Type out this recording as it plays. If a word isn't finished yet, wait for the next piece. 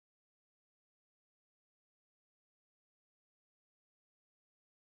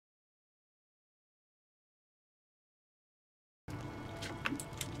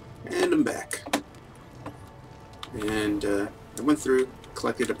And I'm back. And I went through,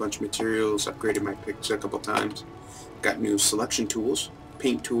 collected a bunch of materials, upgraded my picks a couple times, got new selection tools,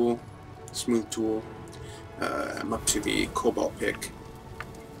 paint tool, smooth tool. I'm up to the cobalt pick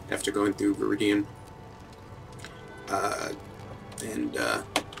after going through Viridian.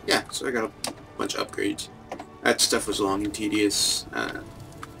 Yeah, so I got a bunch of upgrades. That stuff was long and tedious. I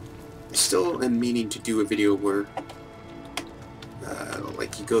still am meaning to do a video where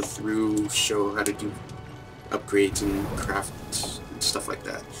like you go through, show how to do upgrades and craft and stuff like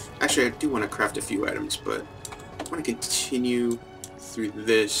that. Actually, I do want to craft a few items, but I want to continue through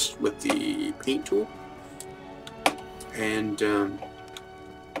this with the paint tool and you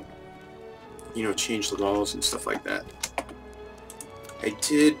know, change the walls and stuff like that. I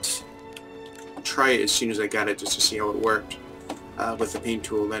did try it as soon as I got it just to see how it worked with the paint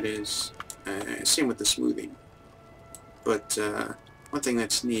tool, that is. Same with the smoothing. But one thing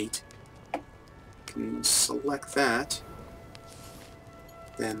that's neat, I can select that,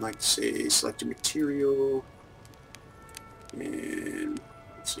 then like say select a material, and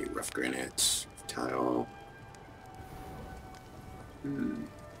let's see, rough granite, tile.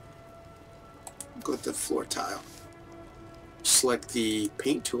 Go with the floor tile. Select the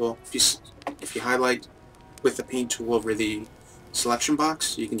paint tool. If you highlight with the paint tool over the selection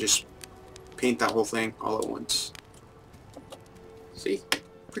box, you can just paint that whole thing all at once. See?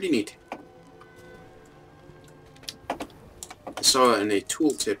 Pretty neat. I saw in a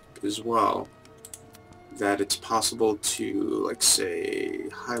tooltip as well that it's possible to, like, say,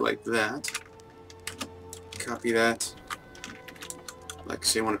 highlight that, copy that, like,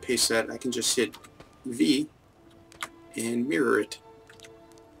 say I want to paste that, I can just hit V and mirror it.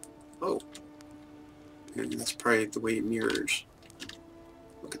 Oh, and that's probably the way it mirrors.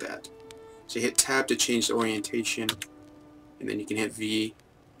 Look at that. So you hit tab to change the orientation, and then you can hit V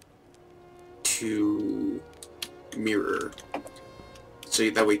to mirror. So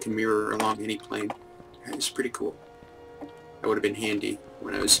that way you can mirror along any plane. It's pretty cool. That would have been handy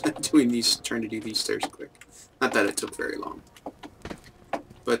when I was trying to do these stairs quick. Not that it took very long.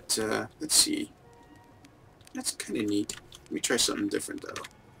 But let's see. That's kind of neat. Let me try something different though.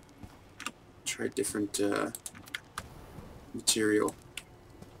 Try different material.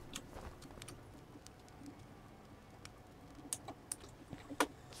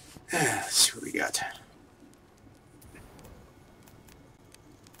 Let's see what we got.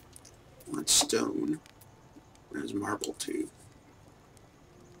 One stone. There's marble too.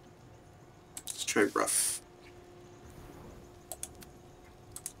 Let's try rough.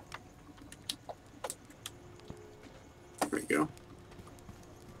 There we go.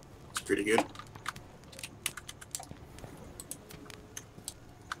 It's pretty good.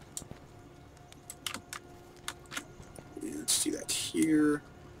 Yeah, let's do that here.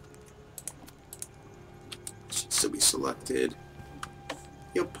 Should still be selected.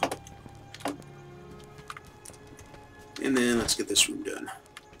 Yep. And then let's get this room done.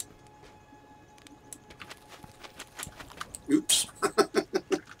 Oops.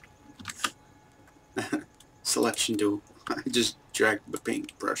 Selection tool. I just dragged the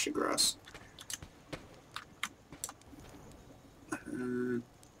paintbrush across. There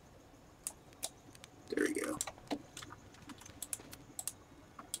we go.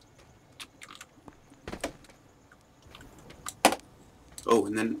 Oh,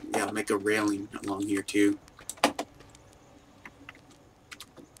 and then, yeah, I'll make a railing along here too.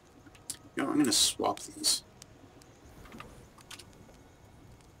 You know, I'm going to swap these.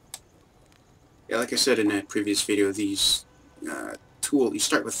 Yeah, like I said in a previous video, these you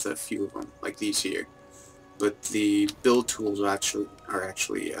start with a few of them, like these here. But the build tools are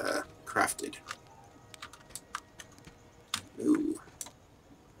actually crafted. Ooh.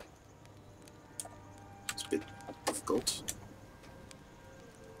 It's a bit difficult.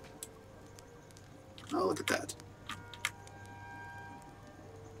 Oh, look at that.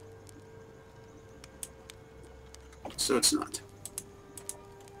 So it's not.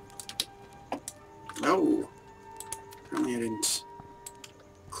 Oh, apparently I didn't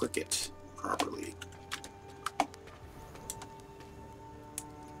click it properly.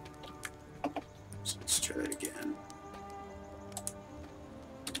 So let's try that again.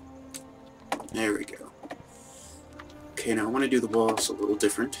 There we go. Okay, now I want to do the walls a little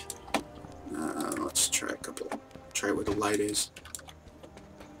different. Let's try a couple. Try where the light is.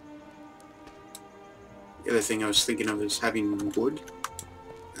 The other thing I was thinking of is having wood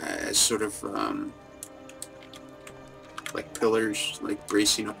as sort of like pillars, like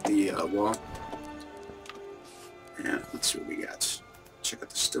bracing up the wall. Yeah, let's see what we got. Check out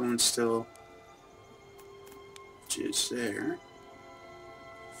the stone still, which is there.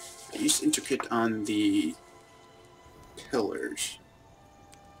 I used intricate on the pillars.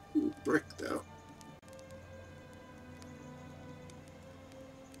 Ooh, brick, though.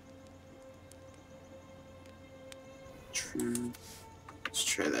 Trim. Let's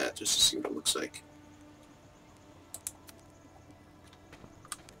try that just to see what it looks like.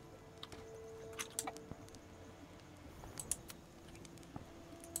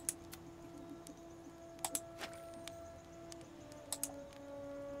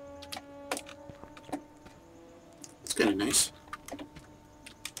 It's kind of nice.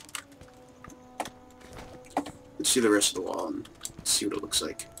 Let's see the rest of the wall and see what it looks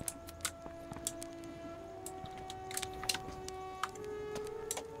like.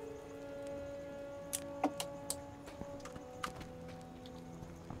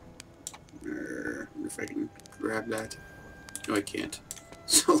 If I can grab that. No, I can't.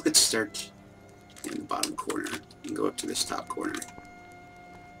 So let's start in the bottom corner and go up to this top corner.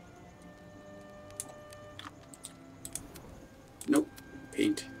 Nope.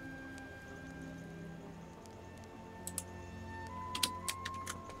 Paint.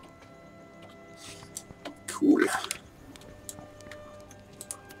 Cool.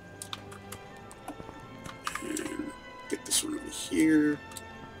 And get this one over here.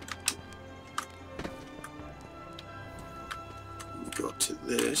 Go up to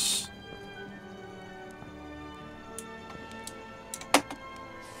this.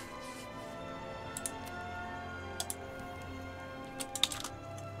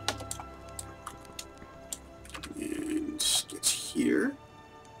 And gets here.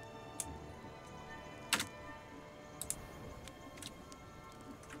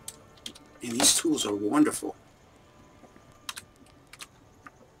 And these tools are wonderful.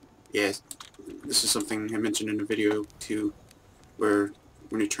 Yeah, this is something I mentioned in a video too, where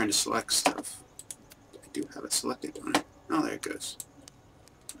when you're trying to select stuff, I do have it selected, don't I? Oh, there it goes.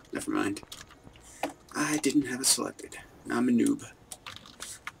 Never mind. I didn't have it selected. I'm a noob.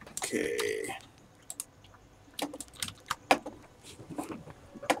 Okay.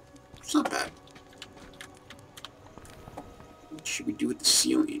 It's not bad. What should we do with the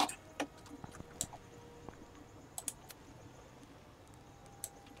ceiling? I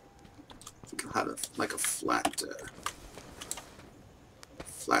think I'll have like a flat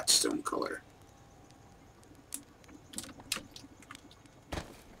stone color.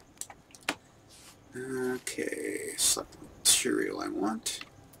 Okay, select the material I want.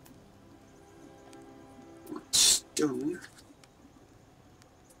 Stone.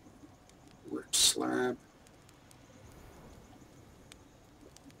 Work slab.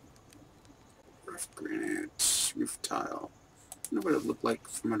 Rough granite. Roof tile. I wonder what it would look like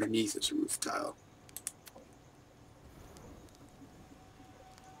from underneath as a roof tile.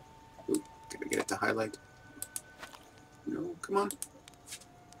 Ooh, can I get it to highlight? No, come on.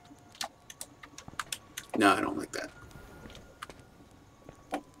 No, I don't like that.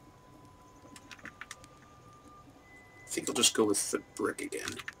 I think I'll just go with the brick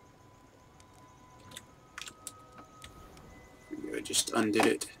again. Maybe I just undid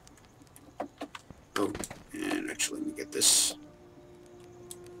it. Oh, and actually let me get this.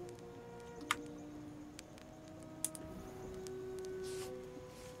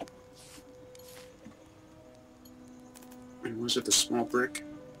 And was it the small brick?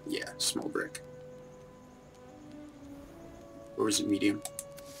 Yeah, small brick. Or is it medium?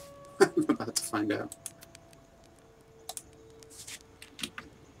 I'm about to find out.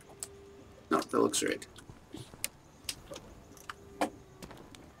 No, that looks right.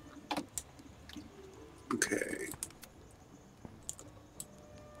 Okay.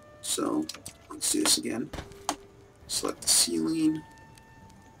 So, let's do this again. Select the ceiling.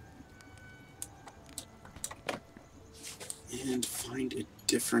 And find a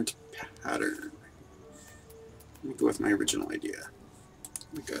different pattern. Let me go with my original idea.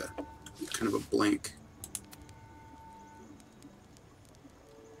 Like a kind of a blank.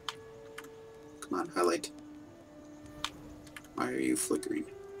 Come on, highlight. Why are you flickering?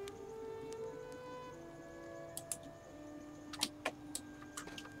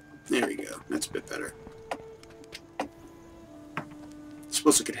 There we go. That's a bit better. I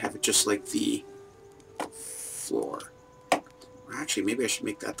suppose I could have it just like the floor. Or actually, maybe I should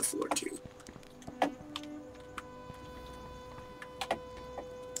make that the floor too.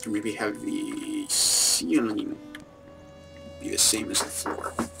 Or maybe have the ceiling be the same as the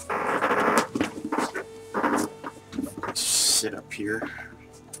floor. Sit up here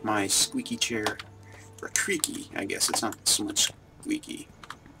with my squeaky chair. Or creaky, I guess. It's not so much squeaky.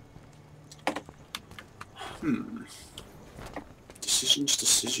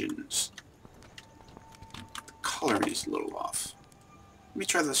 Decisions. The coloring is a little off. Let me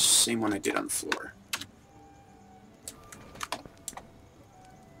try the same one I did on the floor.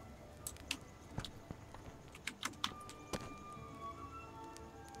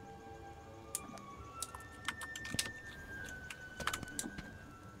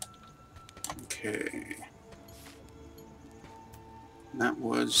 Okay. That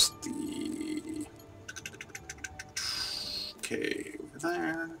was the... Okay, over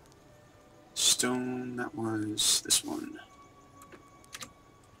there. Stone, that was this one.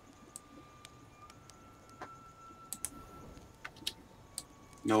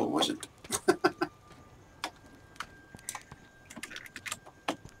 No, it wasn't.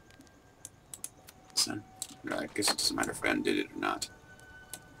 So, I guess it doesn't matter if I undid it or not.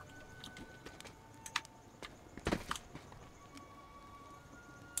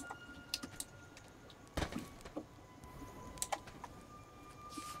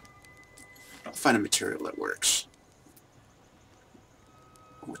 I'll find a material that works.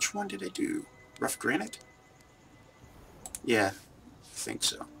 Which one did I do? Rough granite? Yeah, I think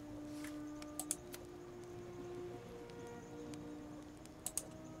so.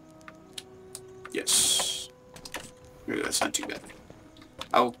 Yes. Maybe that's not too bad.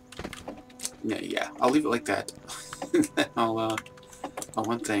 I'll leave it like that. I'll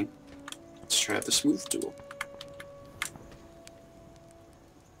one thing. Let's try out the smooth tool.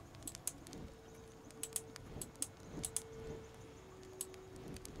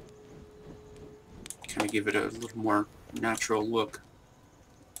 Kind of give it a little more natural look.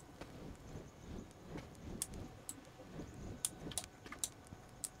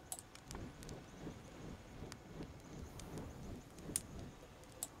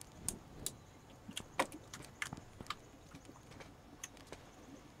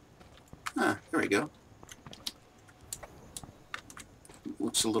 Ah, there we go.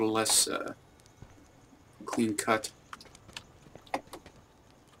 Looks a little less clean cut.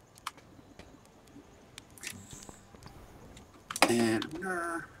 And I'm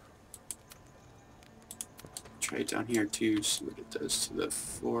gonna try it down here too, see what it does to the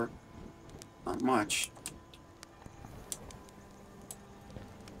floor. Not much.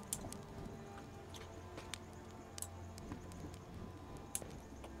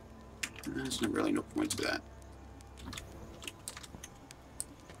 There's really no point to that.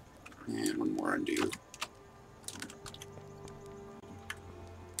 And one more undo.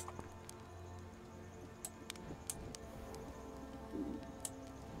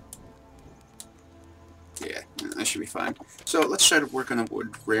 Yeah, that should be fine. So let's try to work on a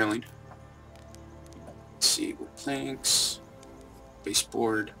wood railing. Let's see, wood planks,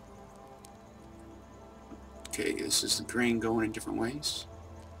 baseboard. Okay, this is the grain going in different ways.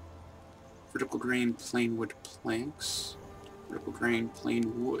 Vertical grain, plain wood planks. Vertical grain,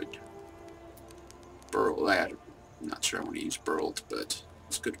 plain wood. Burl, I'm not sure I want to use burled, but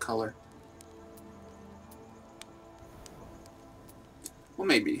it's good color. Well,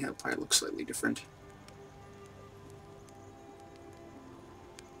 maybe. It'll probably look slightly different.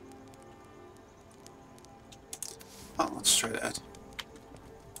 Oh, let's try that.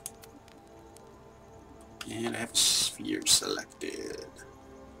 And I have a sphere selected.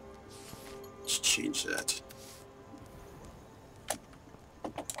 Let's change that.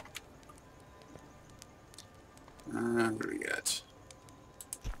 What do we got?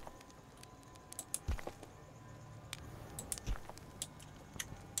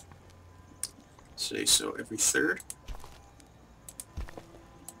 Say so every third.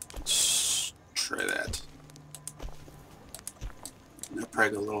 Let's try that. I'll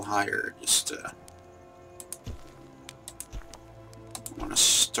probably go a little higher. Just want to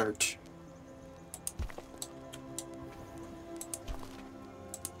start.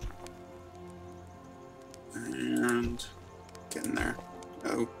 And getting there.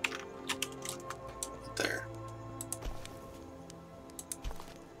 Oh, there.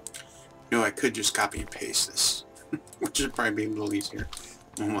 You know, I could just copy and paste this, which would probably be a little easier.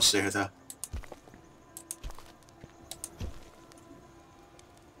 I'm almost there, though.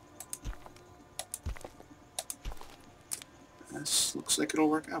 This looks like it'll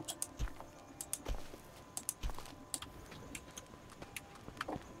work out.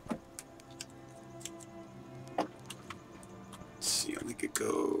 Could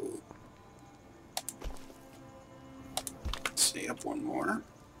go, say, up one more.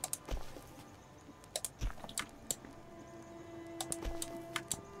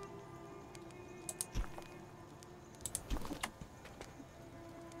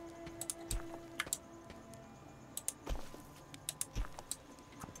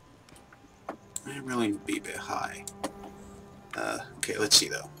 I really need to be a bit high. Okay, let's see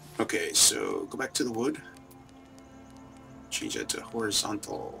though. Okay, so go back to the wood. change that to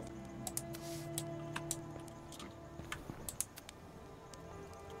horizontal.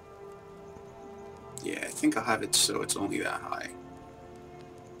 Yeah, I think I'll have it so it's only that high.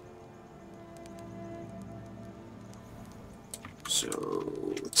 So,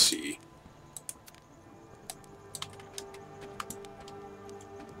 let's see.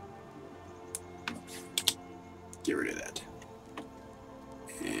 Get rid of that.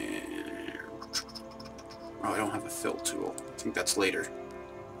 And... oh, I don't have a fill tool. I think that's later.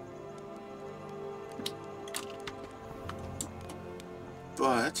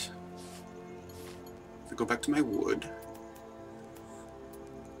 But... if I go back to my wood...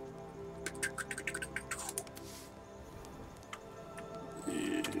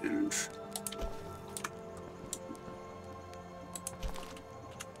 and...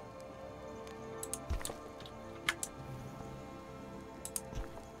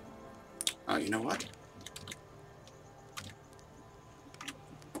 oh, you know what?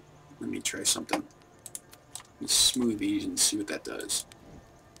 Let me try something. Let me smooth these and see what that does.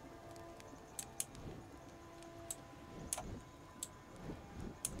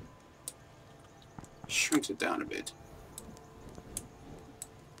 Shrinks it down a bit.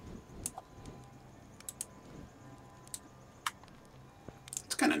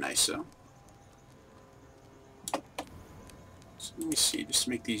 It's kind of nice, though. So let me see, just to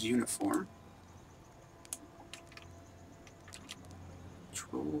make these uniform.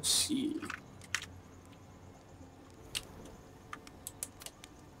 Control C.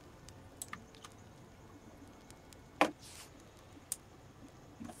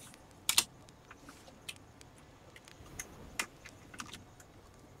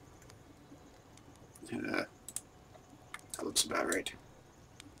 That looks about right.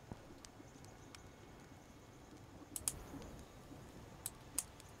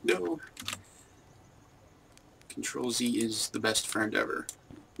 No. Control Z is the best friend ever.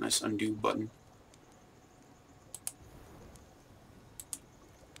 Nice undo button.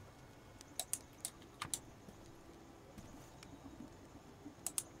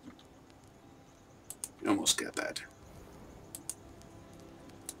 Almost got that.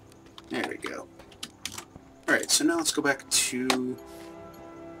 There we go. Alright, so now let's go back to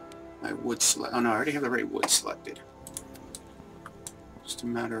my wood select. Oh no, I already have the right wood selected. Just a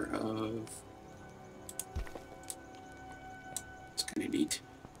matter of... it's kind of neat.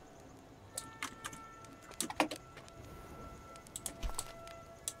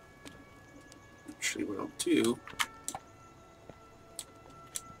 Actually, what I'll do...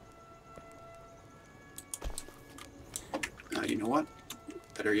 you know what?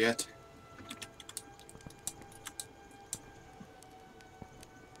 Better yet.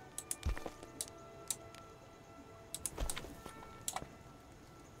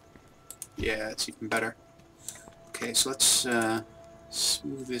 Yeah, it's even better. Okay, so let's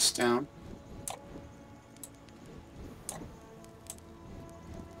smooth this down.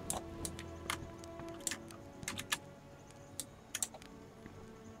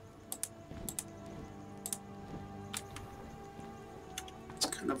 It's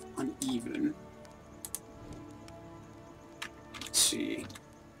kind of uneven. Let's see.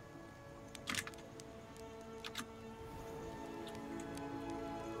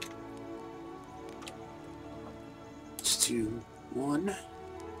 Let's do 1,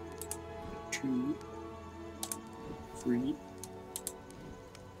 2, 3,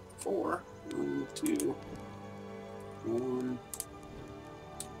 4. 1, 2, 1,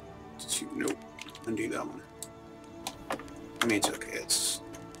 2. Nope. Undo that one. I mean, it's okay. It's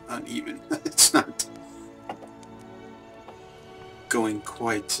uneven. It's not going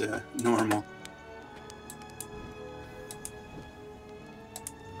quite normal.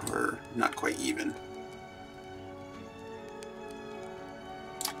 Or not quite even.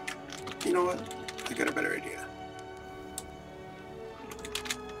 You know what? I got a better idea.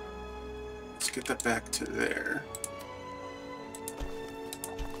 Let's get that back to there.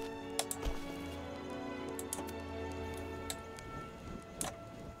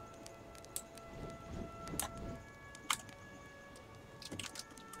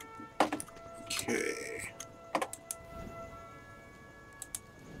 Okay.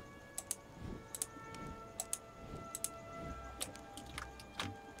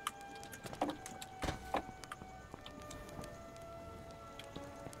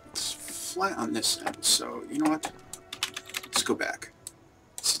 Flat on this end, so you know what? Let's go back.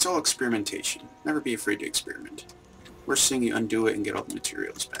 It's all experimentation. Never be afraid to experiment. Worst thing, you undo it and get all the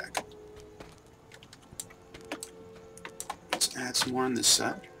materials back. Let's add some more on this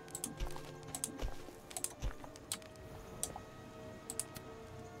side.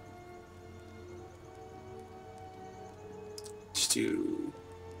 to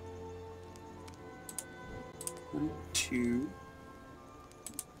 1, 2,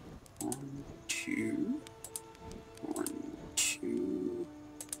 1, 2, 1, 2,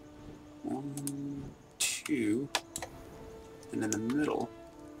 1, 2, and in the middle,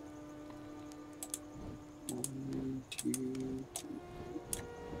 1, 2.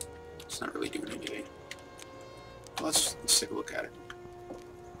 It's not really doing anything. Let's take a look at it.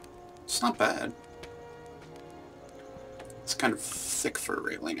 It's not bad. It's kind of thick for a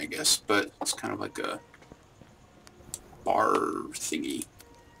railing, I guess, but it's kind of like a bar thingy.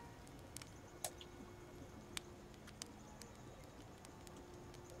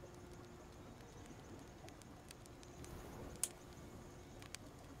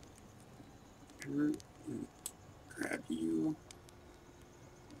 Grab you.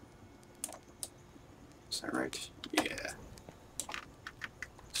 Is that right? Yeah.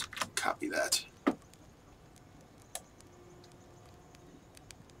 Let's copy that.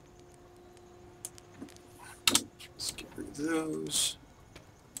 Let's get rid of those.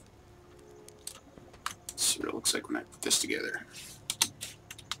 Let's see what it looks like when I put this together.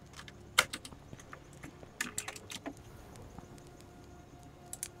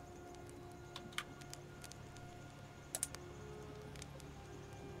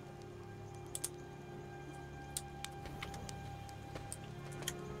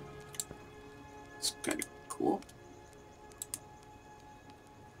 It's kind of cool.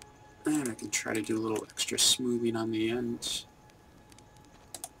 And I can try to do a little extra smoothing on the ends,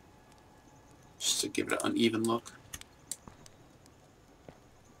 just to give it an uneven look.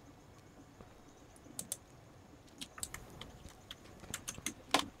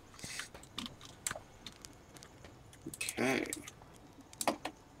 Okay,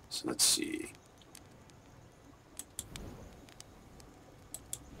 so let's see.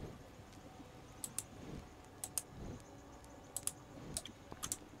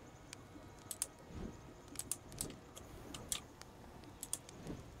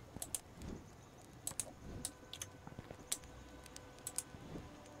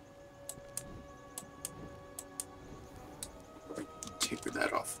 Taper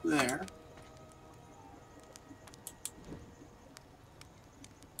that off there.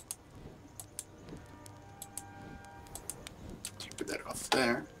 Taper that off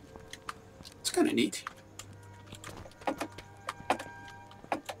there. It's kind of neat.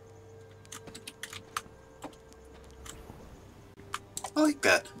 I like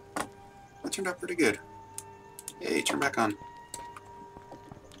that. That turned out pretty good. Hey, turn back on.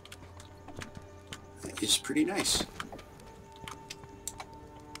 That is pretty nice.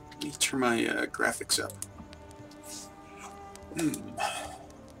 Let me turn my graphics up.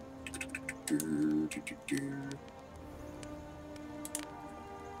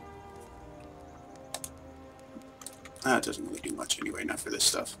 It doesn't really do much anyway, not for this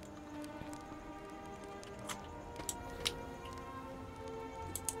stuff.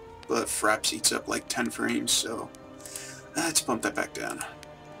 But Fraps eats up like 10 frames, so let's bump that back down.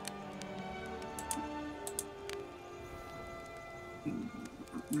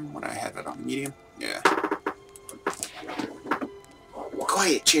 Would I have it on medium? Yeah.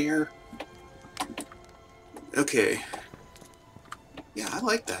 Quiet, chair! Okay. Yeah, I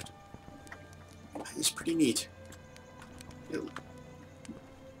like that. It's pretty neat.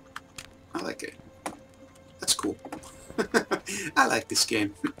 I like it. That's cool. I like this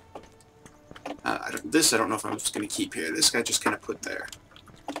game. I don't know if I'm just going to keep here. This guy just kind of put there.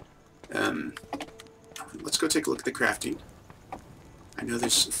 Let's go take a look at the crafting. I know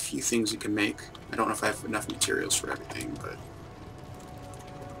there's a few things you can make. I don't know if I have enough materials for everything, but...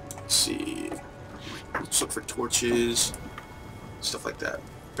 Let's see... Let's look for torches, stuff like that.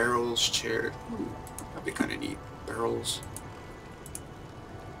 Barrels, chair... Ooh, that'd be kind of neat. Barrels...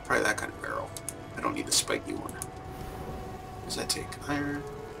 Probably that kind of barrel. I don't need the spiky one. Does that take iron?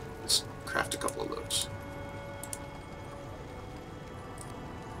 Let's craft a couple of those.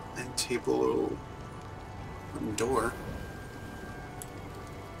 And table... and door.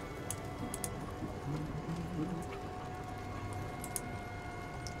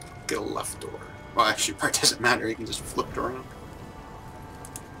 Get a left door. Well, actually, part doesn't matter. You can just flip it around.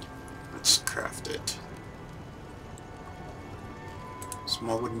 Let's craft it.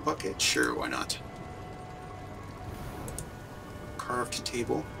 Small wooden bucket? Sure, why not? Carved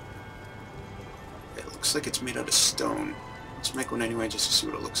table. It looks like it's made out of stone. Let's make one anyway just to see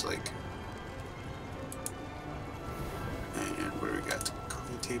what it looks like. And what do we got?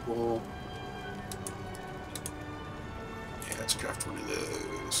 Coffee table. Yeah, let's craft one of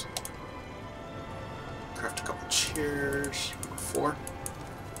those. Craft a couple chairs. 4.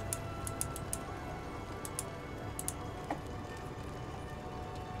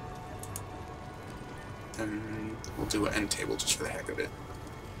 do an end table just for the heck of it.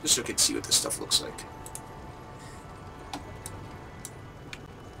 Just so we can see what this stuff looks like.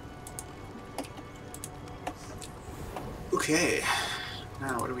 Okay,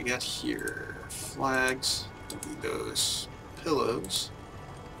 now what do we got here? Flags, don't need those. Pillows,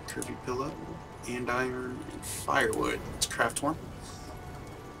 curvy pillow, andiron, and firewood. Let's craft one.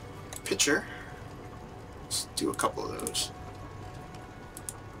 Pitcher, let's do a couple of those.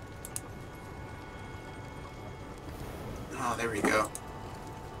 Oh, there we go.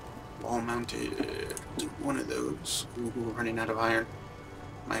 Wall mounted, do one of those. Ooh, we're running out of iron.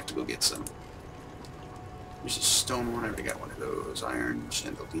 Might have to go get some. There's a stone one, I already got one of those. Iron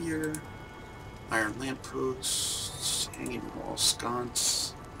chandelier, iron lampposts, hanging wall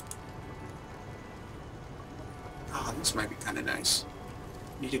sconce. Oh, this might be kind of nice.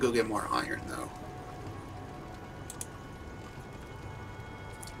 Need to go get more iron though.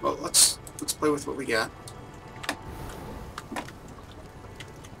 Well, let's play with what we got.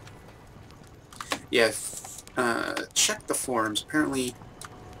 Yeah, check the forums. Apparently,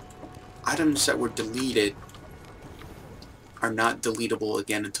 items that were deleted are not deletable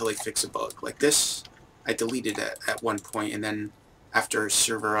again until they fix a bug. Like this, I deleted it at one point, and then after a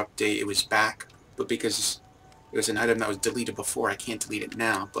server update, it was back. But because it was an item that was deleted before, I can't delete it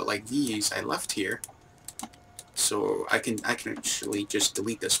now. But like these, I left here, so I can actually just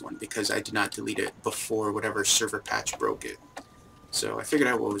delete this one because I did not delete it before whatever server patch broke it. So I figured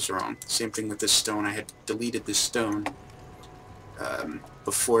out what was wrong. Same thing with this stone. I had deleted this stone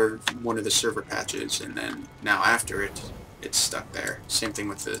before one of the server patches, and then now after it, it's stuck there. Same thing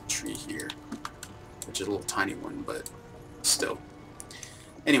with the tree here, which is a little tiny one, but still.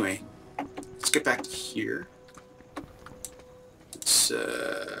 Anyway, let's get back to here. Let's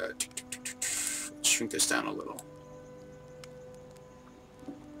shrink this down a little.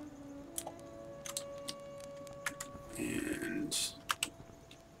 And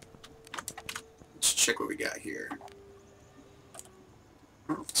let's check what we got here.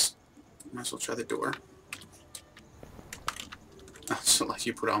 Oh, might as well try the door. Oh, so like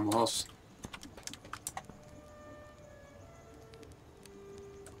you put on walls.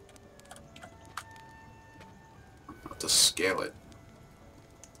 I'll have to scale it.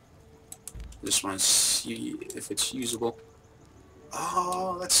 Just want to see if it's usable.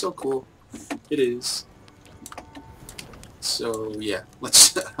 Oh, that's so cool. It is. So yeah,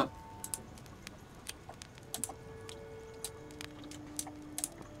 let's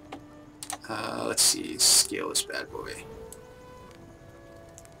let's see, scale this bad boy.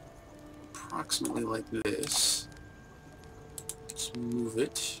 Approximately like this. Let's move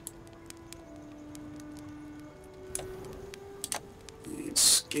it. And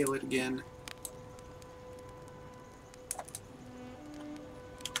scale it again.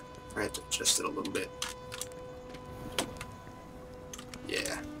 I have to adjust it a little bit.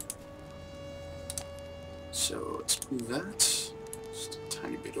 Yeah. So let's move that just a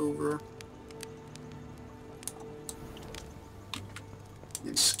tiny bit over.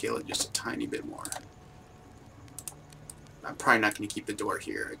 And scale it just a tiny bit more. I'm probably not going to keep the door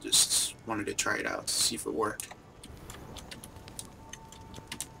here. I just wanted to try it out to see if it worked.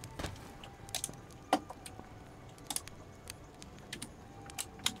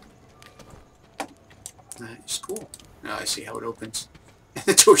 That is cool. Now I see how it opens.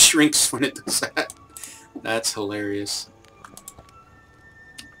 The door shrinks when it does that. That's hilarious.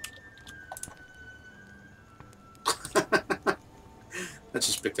 Let's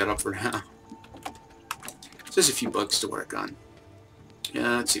just pick that up for now. So there's a few bugs to work on.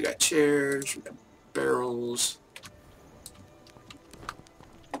 Yeah, let's see, we got chairs, we got barrels.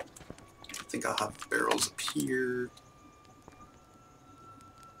 I think I'll have barrels up here.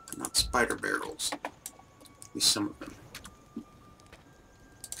 But not spider barrels. At least some of them.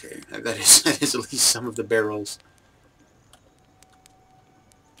 Okay, that is at least some of the barrels.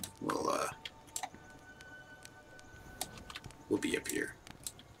 We'll be up here.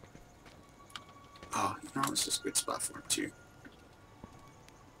 Oh, you know, this is a good spot for him too.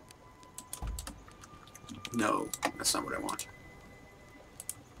 No, that's not what I want.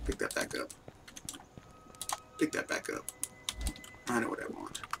 Pick that back up. Pick that back up. I know what I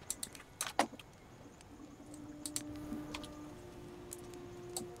want.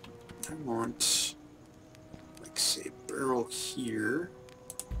 I want, like, say, a barrel here.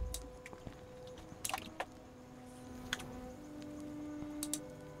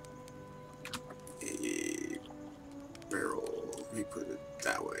 A barrel, let me put it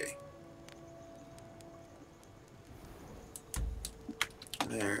that way.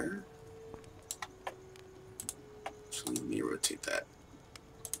 There. So let me rotate that.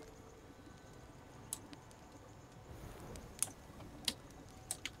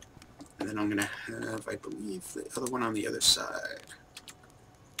 then I'm gonna have, I believe, the other one on the other side.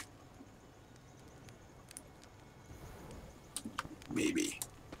 Maybe.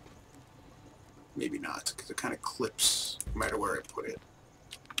 Maybe not, because it kind of clips no matter where I put it.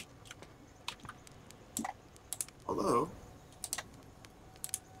 Although,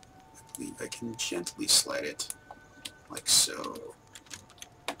 I believe I can gently slide it, like so.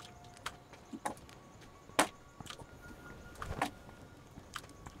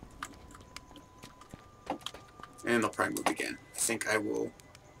 And they'll probably move again. I think I will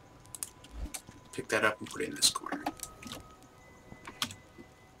pick that up and put it in this corner.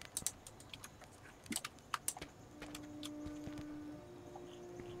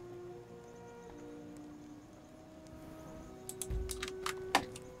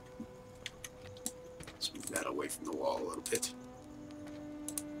 Let's move that away from the wall a little bit.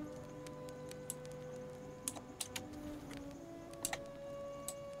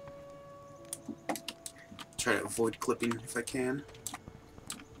 Try to avoid clipping if I can.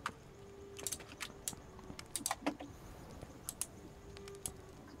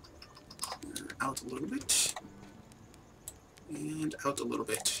 Out a little bit. And out a little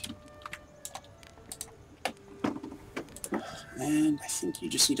bit. And I think you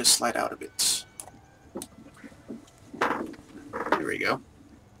just need to slide out a bit. There we go.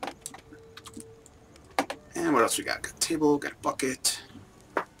 And what else we got? Got a table, got a bucket.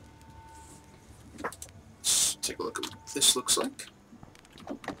 Let's take a look at what this looks like.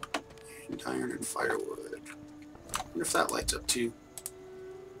 And iron and firewood. I wonder if that lights up too.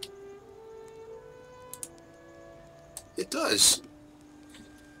 It does.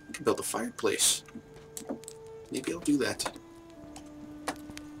 I can build a fireplace. Maybe I'll do that.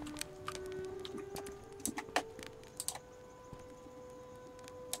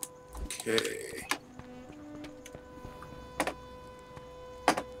 Okay.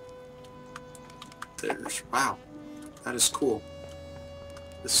 There's... wow. That is cool.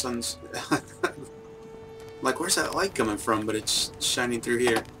 The sun's... like, where's that light coming from? But it's shining through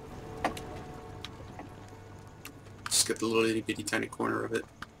here. Just get the little itty bitty tiny corner of it.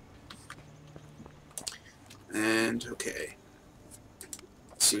 And, okay.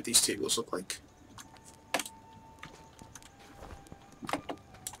 Let's see what these tables look like.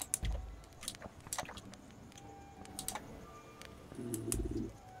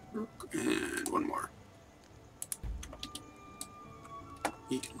 And one more.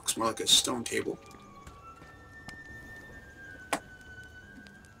 It looks more like a stone table.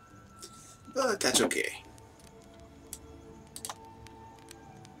 But that's okay.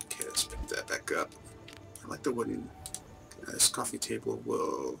 Okay, let's pick that back up. I like the wooden... this coffee table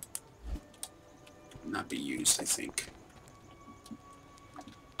will not be used, I think.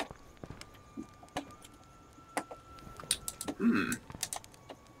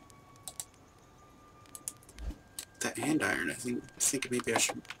 That andiron, I think maybe I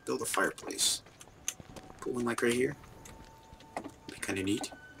should build a fireplace. Put one like right here. Be kind of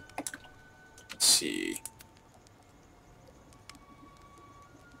neat. Let's see.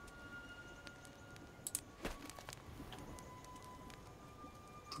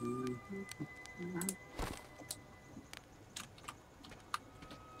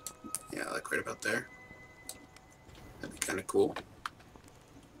 Yeah, like right about there. That'd be kind of cool.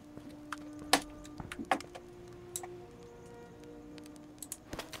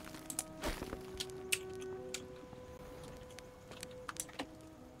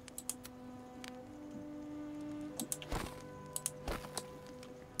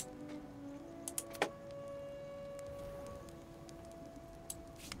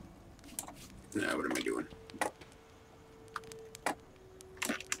 Now, what am I doing?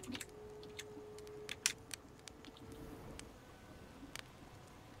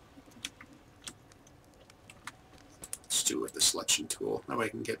 Let's do it with the selection tool. That way I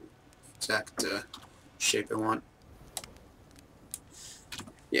can get exact shape I want.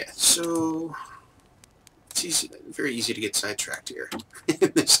 Yeah, so it's easy, very easy to get sidetracked here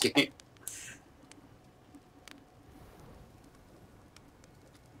in this game.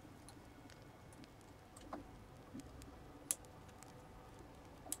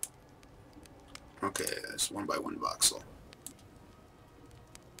 Okay, that's 1x1 voxel.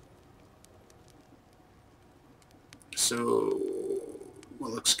 So,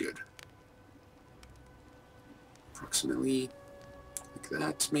 what looks good? Approximately like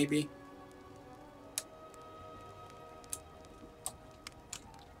that, maybe.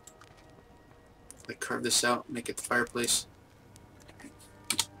 Like carve this out, make it the fireplace.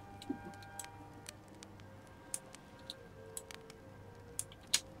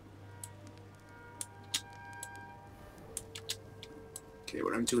 Okay,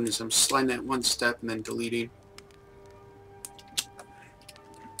 what I'm doing is I'm sliding that one step and then deleting.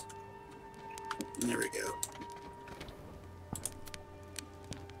 And there we go.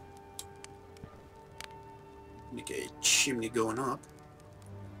 Make a chimney going up.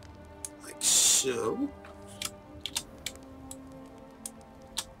 Like so.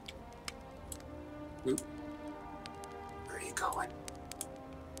 Oop. Where are you going?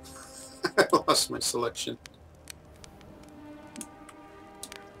 I lost my selection.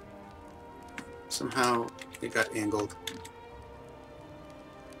 Somehow it got angled.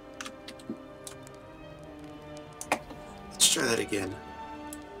 Let's try that again.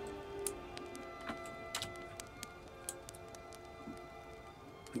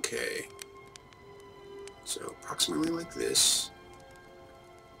 Okay. So approximately like this.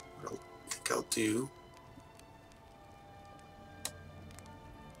 What I think I'll do.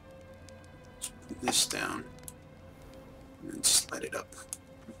 Just put this down and then slide it up.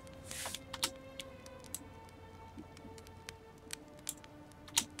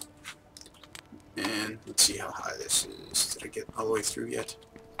 And let's see how high this is. Did I get all the way through yet?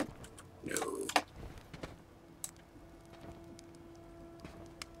 No.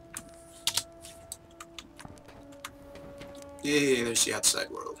 Yay, there's the outside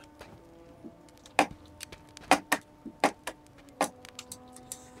world.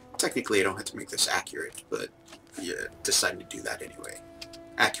 Technically, I don't have to make this accurate, but yeah, decided to do that anyway.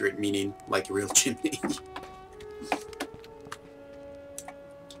 Accurate meaning like a real chimney.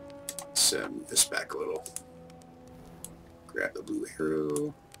 Let's move this back a little. Grab the blue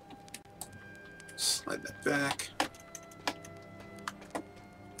arrow. Slide that back.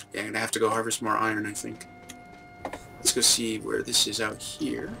 Yeah, I'm gonna have to go harvest more iron, I think. Let's go see where this is out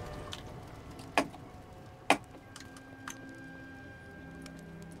here.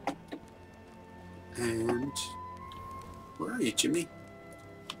 And where are you, Jimmy?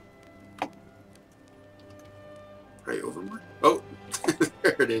 Right over more? Oh,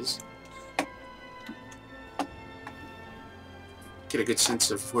 there it is. Get a good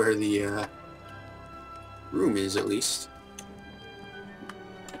sense of where the room is, at least.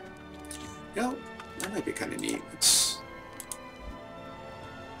 You know, that might be kind of neat. It's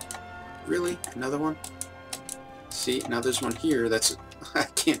really another one. See, now there's one here that's I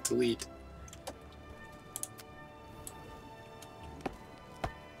can't delete.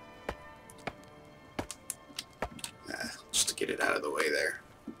 Just to get it out of the way there.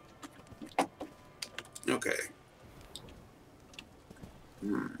 Okay.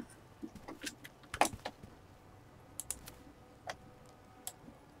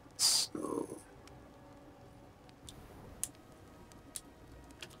 So,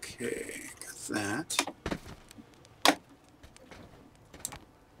 okay, got that.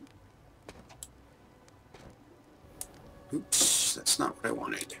 Oops, that's not what I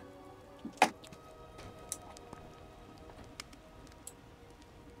wanted.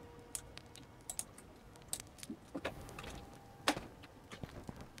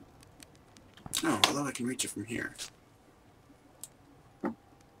 Oh, although I can reach it from here.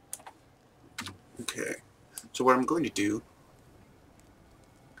 Okay, so what I'm going to do,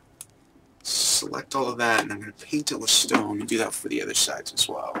 select all of that, and I'm going to paint it with stone, and do that for the other sides as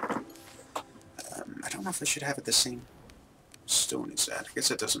well. I don't know if I should have it the same stone as that. I guess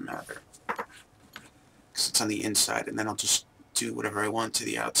that doesn't matter, because it's on the inside, and then I'll just do whatever I want to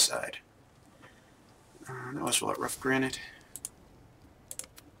the outside. That was what, rough granite?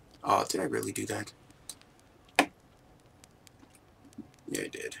 Oh, did I really do that? Yeah, I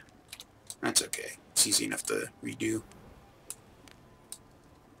did. That's okay. It's easy enough to redo.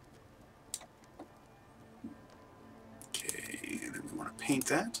 Okay, and then we want to paint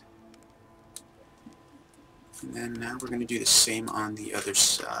that. And then now we're going to do the same on the other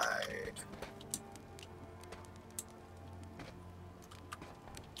side.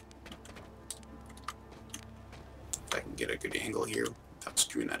 If I can get a good angle here without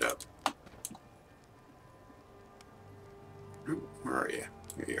screwing that up. Ooh, where are you?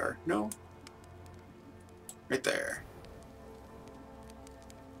 Here you are. No. Right there.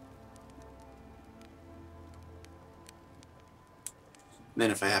 And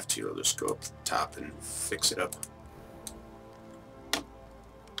then if I have to, I'll just go up to the top and fix it up.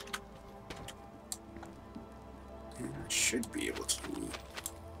 And I should be able to...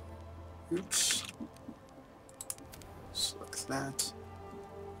 Oops. Select that.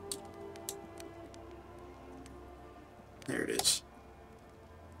 There it is.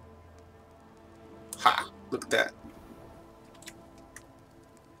 Ha! Look at that.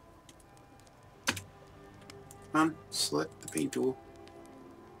 Come on, select the paint tool.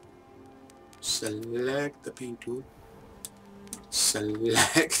 Select the paint tool.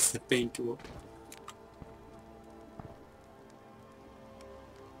 Select the paint tool.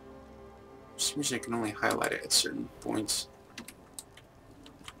 For some reason I can only highlight it at certain points.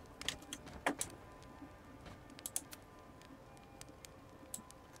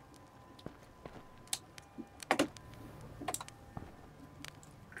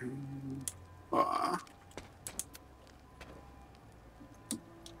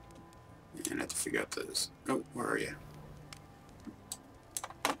 And I have to figure out this. Oh, where are you?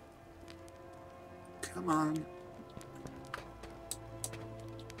 Come on.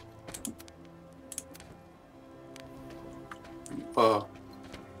 Oh.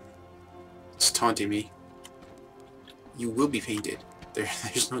 It's taunting me. You will be painted.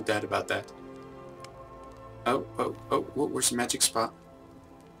 There's no doubt about that. Oh, where's the magic spot?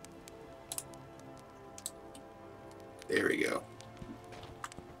 There we go.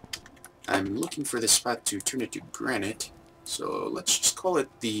 I'm looking for this spot to turn it to granite, so let's just call it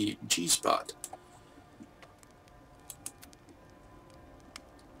the G spot.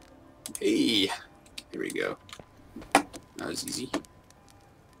 Hey, there we go. That was easy.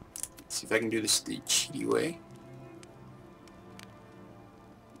 Let's see if I can do this the cheaty way.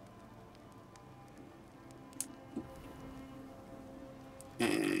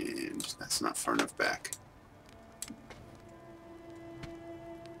 And that's not far enough back.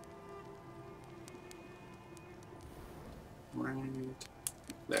 Right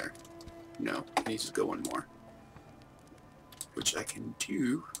there. No, it needs to go one more. Which I can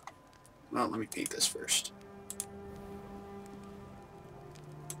do. Well, let me paint this first.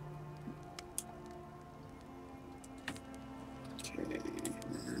 Okay,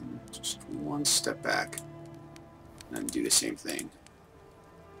 and just one step back. And do the same thing.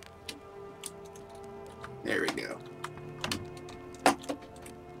 There we go.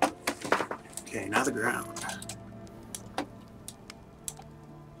 Okay, now the ground.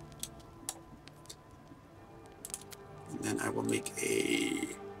 And then I will make a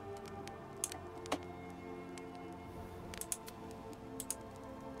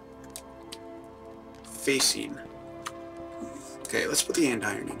facing. Okay, let's put the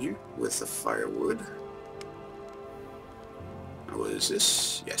andiron in here with the firewood. What is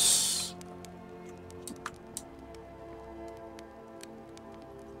this? Yes.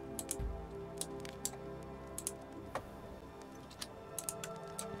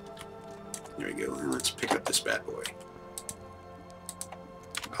 There we go. And let's pick up this bad boy.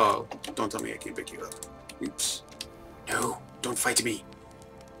 Oh, don't tell me I can't pick you up. Oops. No, don't fight me.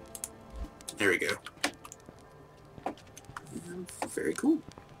 There we go. Very cool.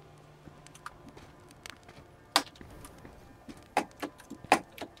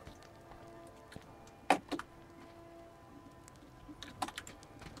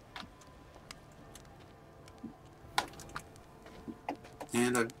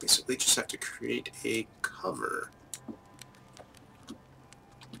 And I basically just have to create a cover.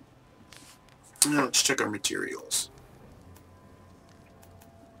 Now let's check our materials.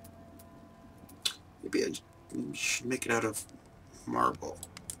 Maybe I should make it out of marble.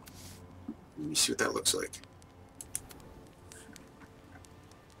 Let me see what that looks like.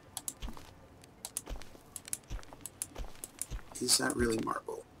 Is that really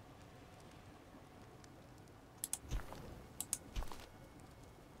marble?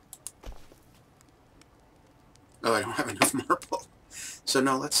 Oh, I don't have enough marble. So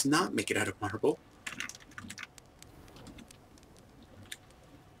no, let's not make it out of marble.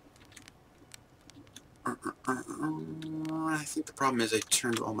 I think the problem is I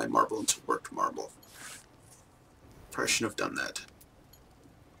turned all my marble into worked marble. Probably shouldn't have done that.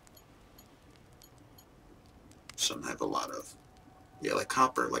 Some I have a lot of. Yeah, like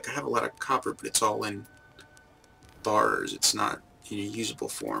copper. Like I have a lot of copper, but it's all in bars. It's not in a usable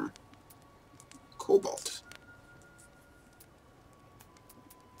form. Cobalt.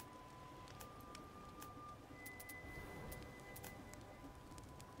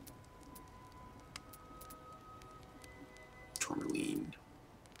 Tourmaline.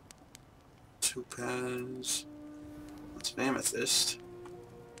 Topaz. Lots of amethyst.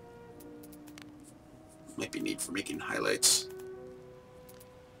 Might be neat for making highlights.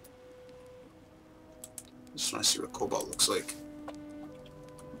 Just want to see what cobalt looks like.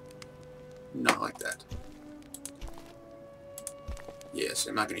 Not like that. Yes,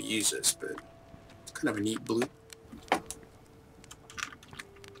 I'm not going to use this, but it's kind of a neat blue.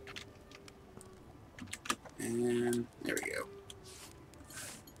 And there we go.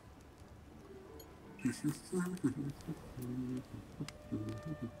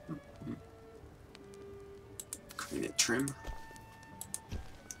 Clean it, trim.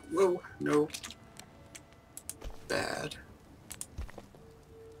 Whoa, no. Bad.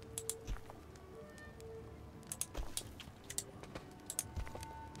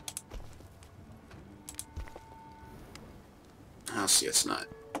 see, it's not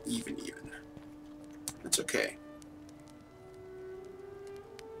even. That's okay.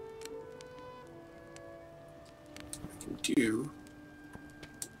 I can do...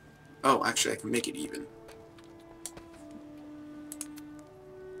 Oh, actually, I can make it even.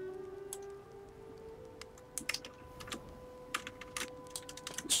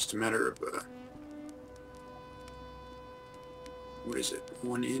 It's just a matter of, what is it?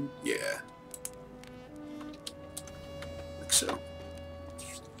 1 in? Yeah. Like so.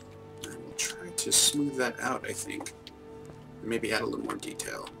 I will try to smooth that out, I think. Maybe add a little more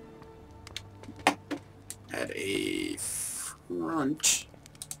detail. Add a front.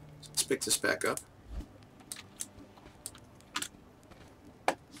 Let's pick this back up.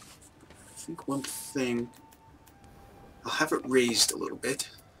 I think one thing... I'll have it raised a little bit.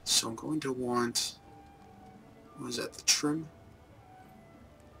 So I'm going to want... What is that? The trim?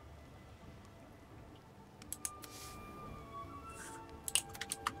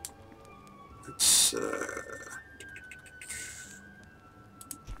 Let's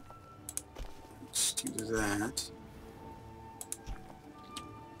do that.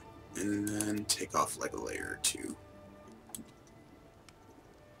 And then take off like a layer or two.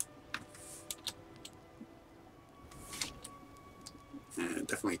 And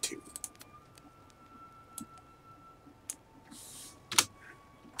definitely 2.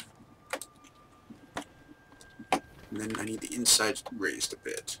 And then I need the inside raised a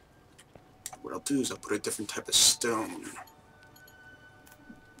bit. What I'll do is I'll put a different type of stone.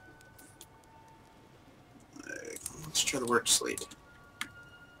 Let's try the work slate.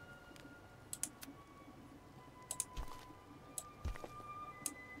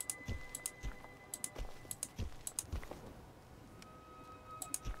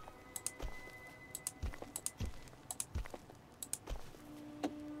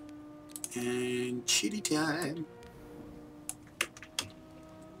 And cheaty time.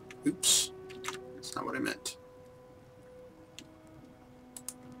 Oops. That's not what I meant.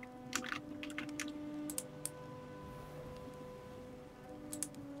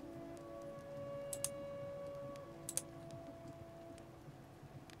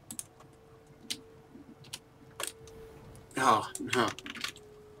 Oh, no.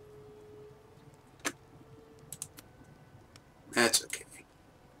 That's okay.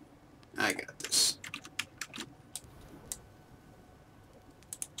 I got this.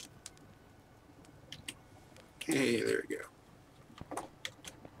 Okay, there we go.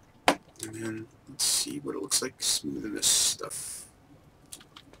 And then, let's see what it looks like smoothing this stuff.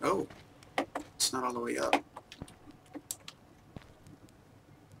 Oh, it's not all the way up.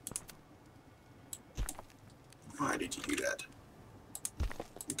 Why did you do that?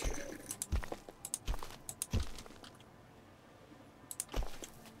 Okay.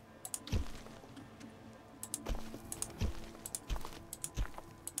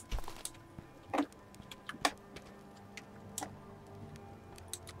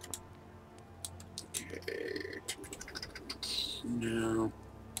 No,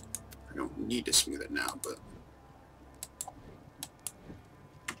 I don't need to smooth it now, but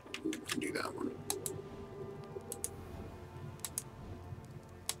we can do that one.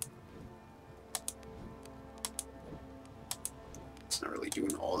 It's not really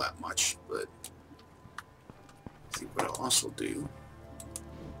doing all that much, but I think what I'll also do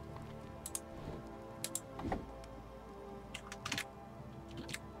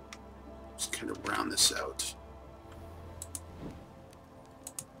is kind of round this out.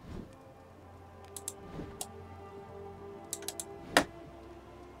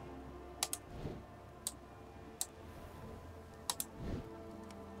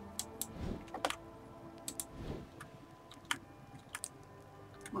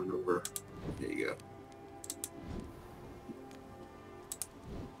 Come on over. There you go.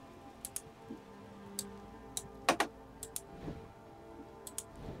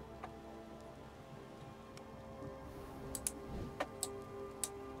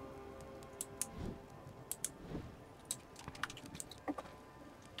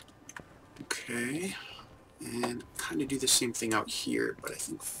 Okay, and kind of do the same thing out here, but I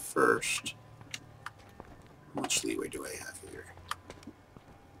think first, how much leeway do I have here?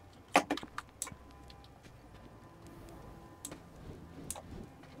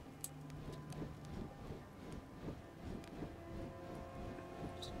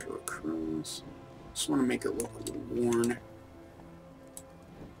 Just go across. Just want to make it look a little worn.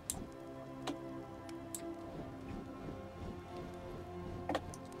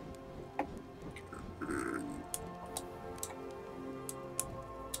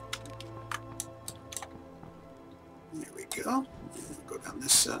 There we go. Go down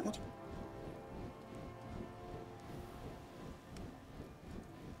this side.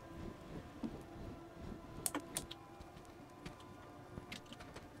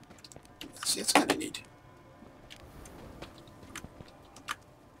 See, that's kind of neat.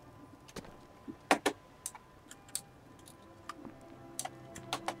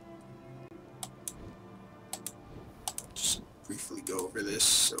 Just briefly go over this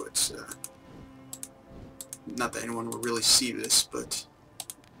so it's not that anyone will really see this, but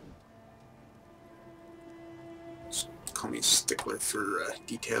just call me a stickler for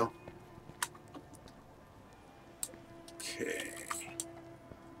detail. Okay.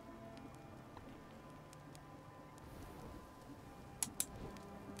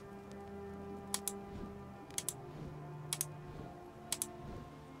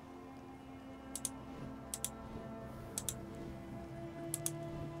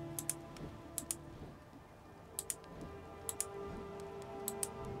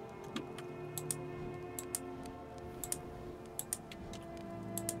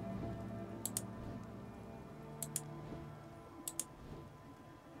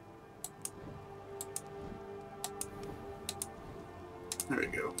 There we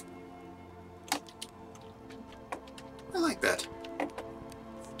go. I like that.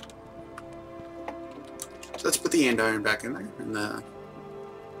 So let's put the andiron back in there, and the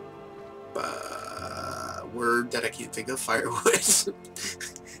word that I can't think of, firewood.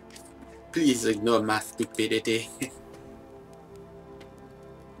 Please ignore my stupidity.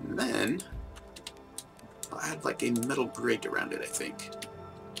 And then I'll add like a metal grate around it, I think.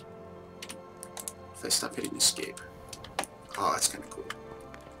 If I stop hitting escape. Oh, that's kind of cool.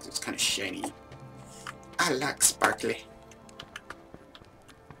 It's kind of shiny. I like sparkly.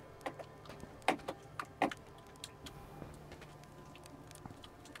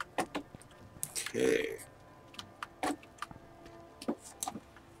 Okay.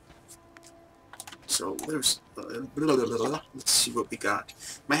 So there's let's see what we got.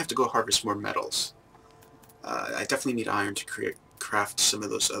 Might have to go harvest more metals. I definitely need iron to craft some of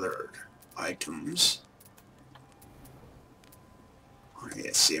those other items. Oh,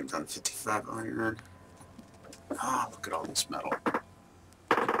 yeah, see, I'm down 55 iron. Ah, look at all this metal.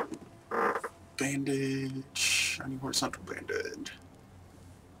 Bandage. I need horizontal bandage.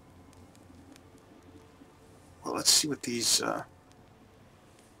 Well, let's see what these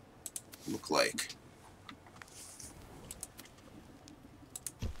look like.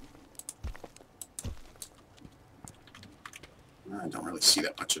 I don't really see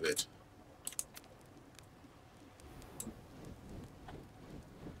that much of it.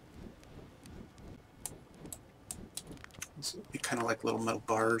 This would be kind of like little metal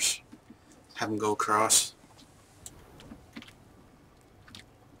bars. Have them go across.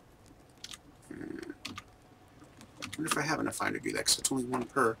 I wonder if I have enough iron to do that, because it's only one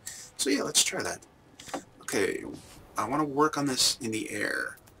per. So yeah, let's try that. Okay, I want to work on this in the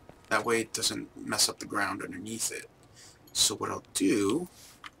air. That way it doesn't mess up the ground underneath it. So what I'll do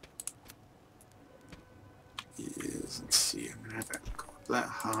is, let's see, I'm going to have that go up that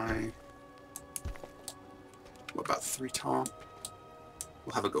high. What, about 3 tall?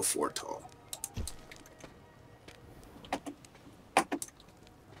 We'll have it go 4 tall.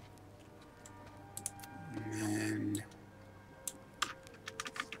 And then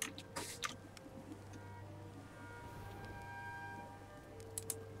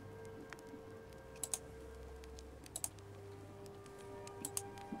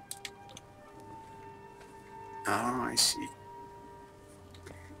oh, I see.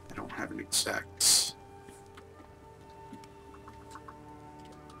 I don't have an exact.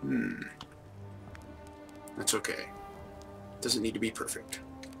 That's okay. Doesn't need to be perfect.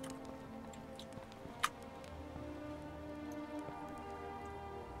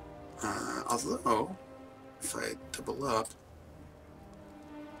 Although, if I double up,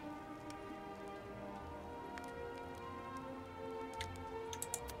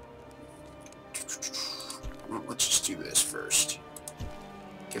 well, let's just do this first.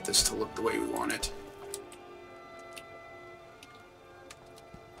 Get this to look the way we want it.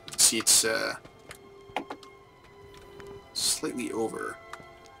 See, it's slightly over.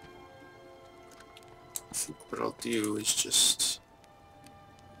 I think what I'll do is just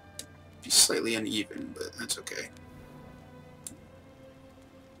be slightly uneven, but that's okay.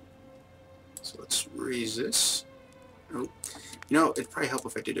 So let's raise this. Oh, you know, it'd probably help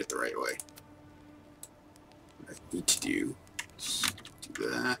if I did it the right way. What I need to do is do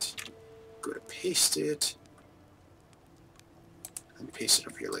that. Go to paste it. And paste it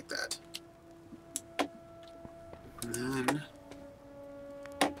up here like that. And then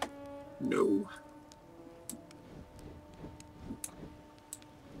no.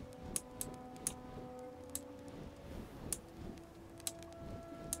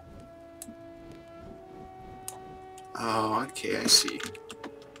 Oh, okay, I see.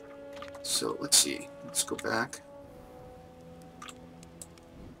 So let's see. Let's go back.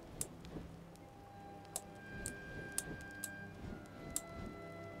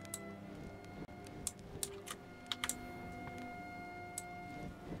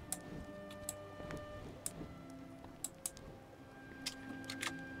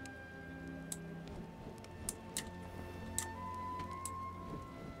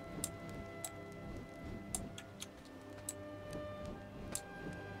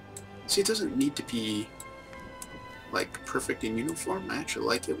 See, it doesn't need to be like perfect and uniform. I actually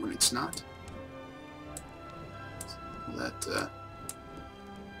like it when it's not. Let's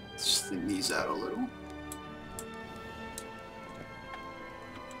thin these out a little.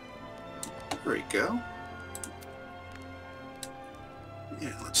 There we go.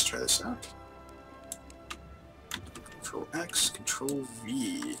 Yeah, let's try this out. Control X, Control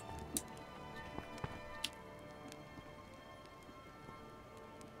V.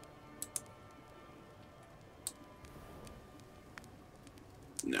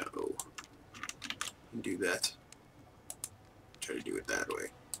 No. Do that. Try to do it that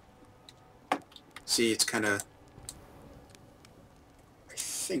way. See, it's kind of... I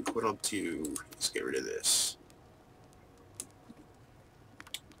think what I'll do is get rid of this.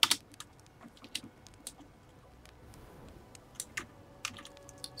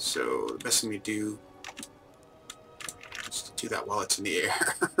 So the best thing to do is to do that while it's in the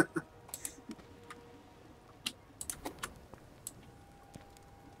air.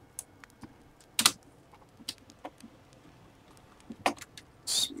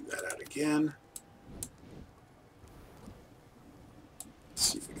 Smooth that out again. Let's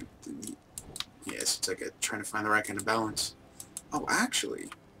see if we can delete. Yes, it's like trying to find the right kind of balance. Oh, actually,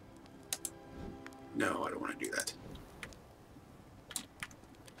 no, I don't want to do that.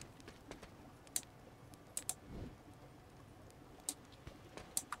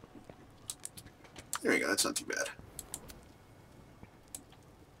 There we go, that's not too bad.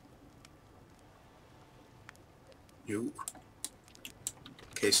 Nope.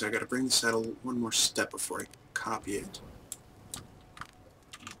 Okay, so I gotta bring this out one more step before I copy it.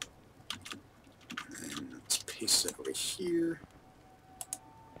 And let's paste it over here.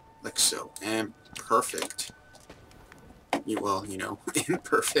 Like so. And perfect. Well, you know,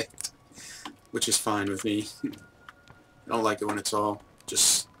 imperfect. Which is fine with me. I don't like it when it's all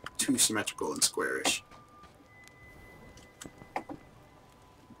just too symmetrical and squarish.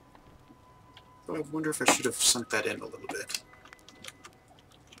 But I wonder if I should have sunk that in a little bit.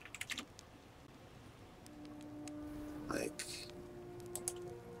 Like,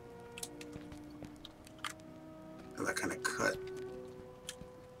 have that kind of cut.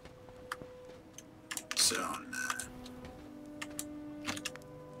 So,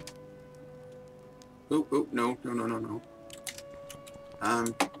 oh, no.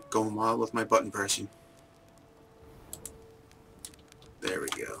 I'm going wild with my button pressing. There we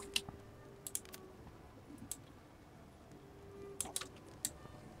go.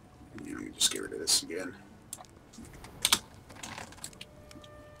 Let me just get rid of this again.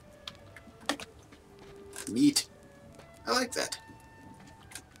 Neat. I like that.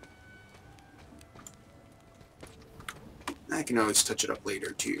 I can always touch it up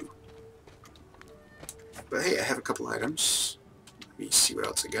later too. But hey, I have a couple items. Let me see what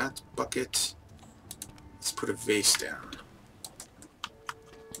else I got. Bucket. Let's put a vase down.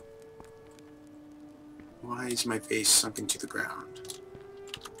 Why is my vase sunk into the ground?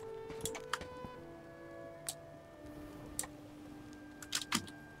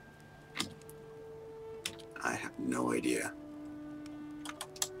 I have no idea.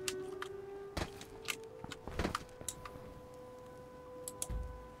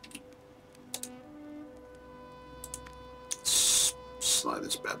 Slide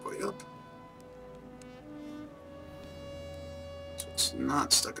this bad boy up. So it's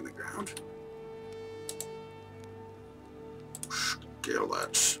not stuck in the ground. Scale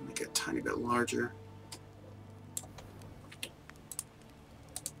latch, make it a tiny bit larger.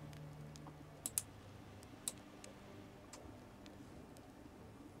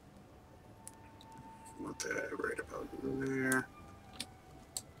 Want that right about there.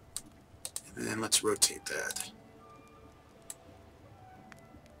 And then let's rotate that.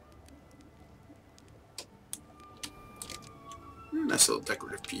 Nice little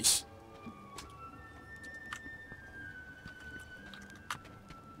decorative piece.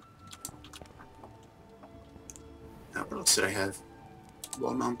 Now, what else did I have?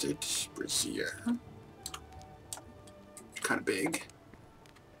 Wall-mounted brazier. Kind of big.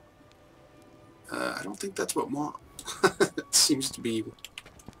 I don't think that's what it seems to be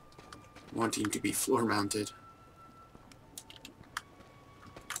wanting to be floor-mounted.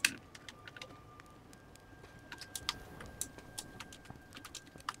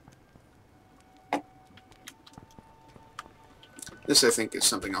 This, I think, is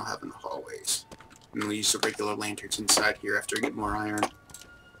something I'll have in the hallways. And we'll use the regular lanterns inside here after I get more iron.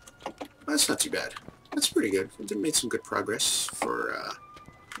 That's not too bad. That's pretty good. We made some good progress for,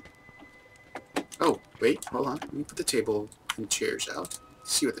 Oh, wait, hold on. Let me put the table and chairs out.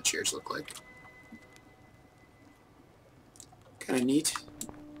 See what the chairs look like. Kinda neat.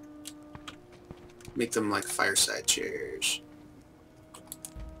 Make them like fireside chairs.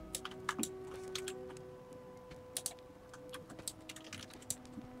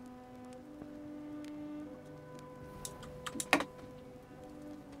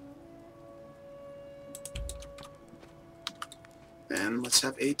 And let's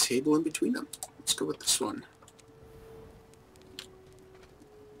have a table in between them. Let's go with this one.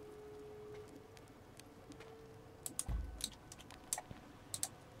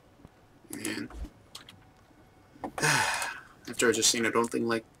 And after I was just saying, I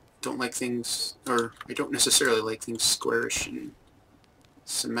don't like things, or I don't necessarily like things squarish and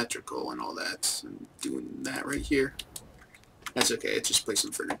symmetrical and all that. I'm doing that right here. That's okay. It's just play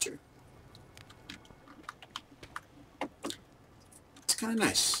some furniture. It's kind of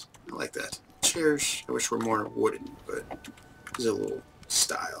nice. I like that. Chairs, I wish were more wooden, but there's a little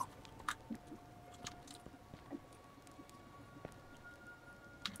style.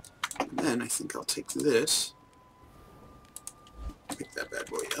 And then I think I'll take this, pick that bad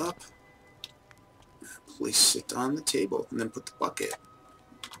boy up, place it on the table, and then put the bucket.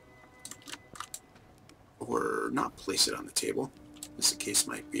 Or not place it on the table, as the case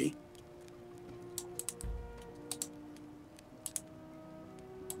might be.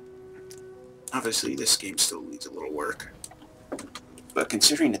 Obviously, this game still needs a little work. But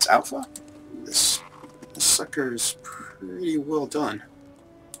considering it's alpha, this sucker is pretty well done.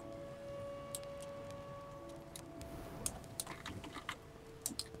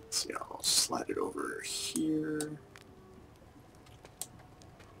 Let's see, I'll slide it over here. And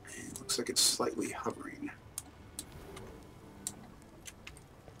it looks like it's slightly hovering.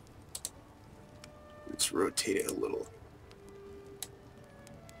 Let's rotate it a little.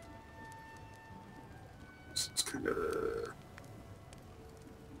 It's kind of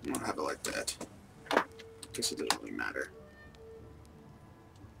I don't have it like that. Guess it doesn't really matter.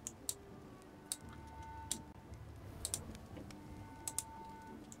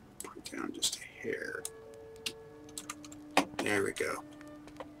 Put it down just a hair. There we go.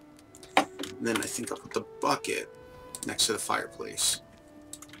 And then I think I'll put the bucket next to the fireplace.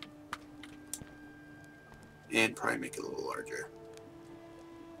 And probably make it a little larger.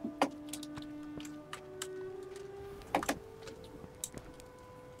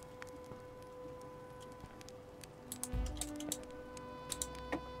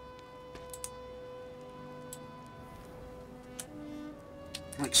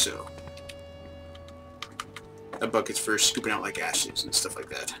 Like so. A bucket's for scooping out like ashes and stuff like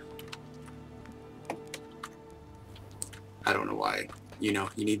that. I don't know why, you know,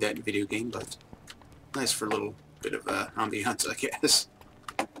 you need that in a video game, but nice for a little bit of ambiance, I guess.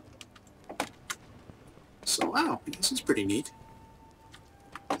 So wow, I guess it's pretty neat.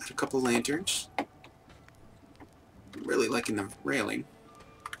 Got a couple lanterns. I'm really liking the railing.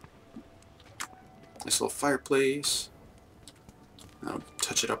 Nice little fireplace. I'll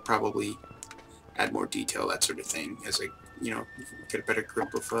touch it up, probably add more detail, that sort of thing, as I, you know, get a better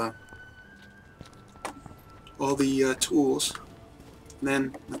grip of all the tools. And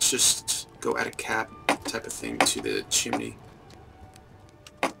then let's just go add a cap type of thing to the chimney.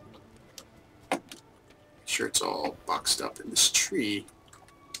 Make sure it's all boxed up in this tree.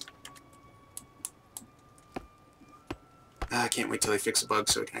 I can't wait till they fix a bug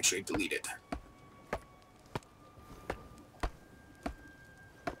so I can actually delete it.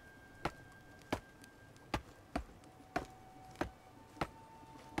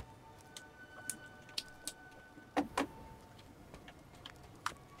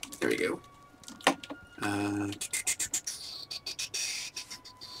 There we go.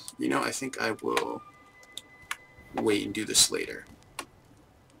 You know, I think I will wait and do this later.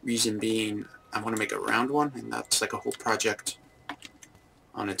 Reason being, I want to make a round one, and that's like a whole project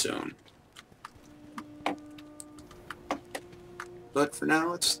on its own. But for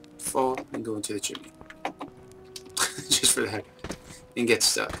now, let's fall and go into the chimney. Just for that. And get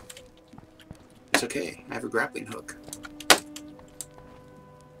stuck. It's okay, I have a grappling hook.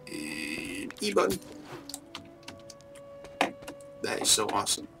 And E button. That is so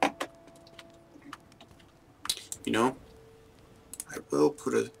awesome. You know, I will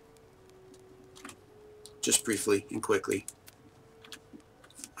put a, just briefly and quickly,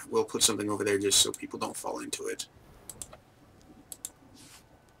 I will put something over there just so people don't fall into it.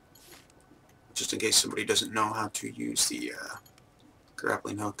 Just in case somebody doesn't know how to use the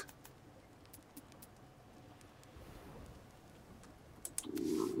grappling hook.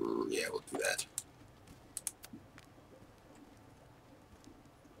 Yeah, we'll do that.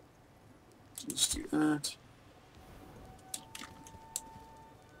 Let's do that.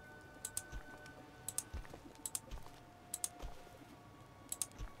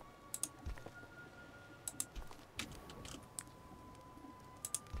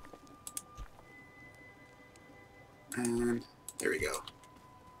 And there we go.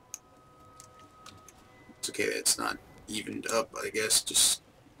 It's okay that it's not evened up, I guess. It's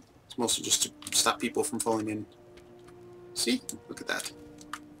mostly just to stop people from falling in. See? Look at that.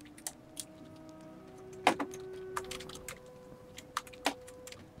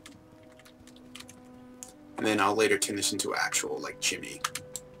 And then I'll later turn this into an actual, like, chimney.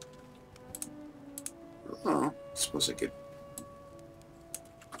 Oh, I suppose I could...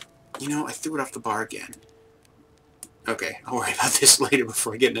 You know, I threw it off the bar again. Okay, I'll worry about this later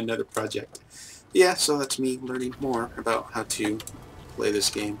before I get in another project. Yeah, so that's me learning more about how to play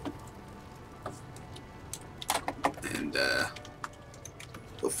this game. And,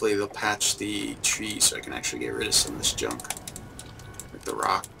 hopefully they'll patch the trees so I can actually get rid of some of this junk. Like the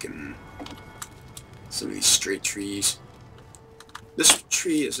rock and some of these straight trees. This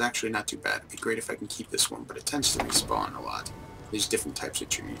tree is actually not too bad. It'd be great if I can keep this one, but it tends to respawn a lot. There's different types of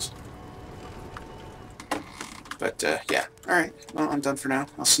trees. But, yeah. Alright, well, I'm done for now.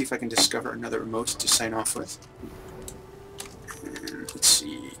 I'll see if I can discover another remote to sign off with. And let's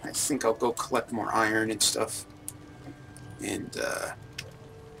see. I think I'll go collect more iron and stuff. And,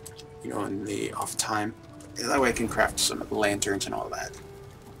 you know, in the off time. That way I can craft some lanterns and all that.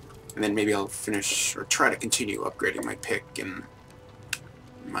 And then maybe I'll finish, or try to continue upgrading my pick and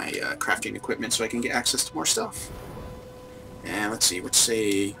my crafting equipment so I can get access to more stuff. And let's see, let's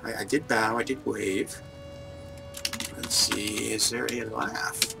say, I did bow, I did wave. Let's see, is there a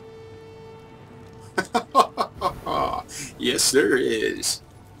laugh? Yes, there is.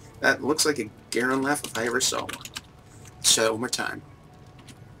 That looks like a Garen laugh if I ever saw one. Let's try that one more time.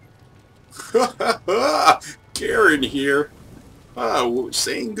 Garen here.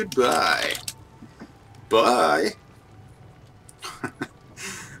 Saying goodbye. Bye.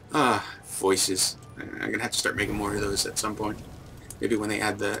 Voices. I'm gonna have to start making more of those at some point. Maybe when they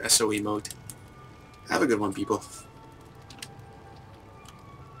add the SOE mode. Have a good one, people.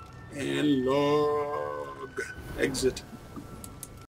 And log. Exit.